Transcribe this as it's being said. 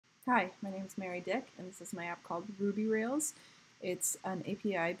Hi, my name is Mary Dick, and this is my app called MovieRails. It's an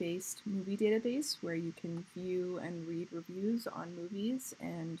API-based movie database where you can view and read reviews on movies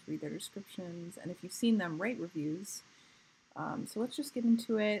and read their descriptions, and if you've seen them, write reviews. So let's just get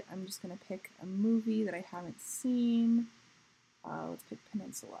into it. I'm just going to pick a movie that I haven't seen. Let's pick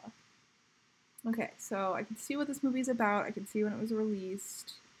Peninsula. Okay, so I can see what this movie is about. I can see when it was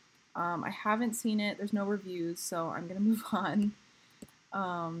released. I haven't seen it. There's no reviews, so I'm going to move on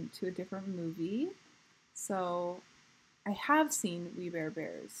to a different movie. So I have seen We Bare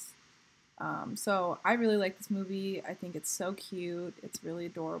Bears. So I really like this movie. I think it's so cute. It's really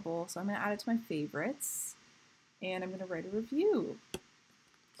adorable. So I'm going to add it to my favorites. And I'm going to write a review.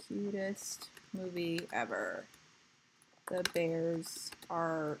 Cutest movie ever. The bears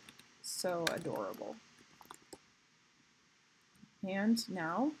are so adorable. And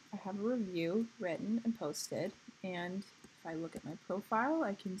now I have a review written and posted. And if I look at my profile,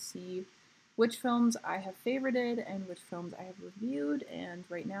 I can see which films I have favorited and which films I have reviewed. And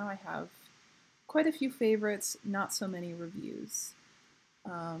right now I have quite a few favorites, not so many reviews.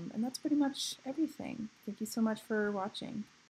 And that's pretty much everything. Thank you so much for watching.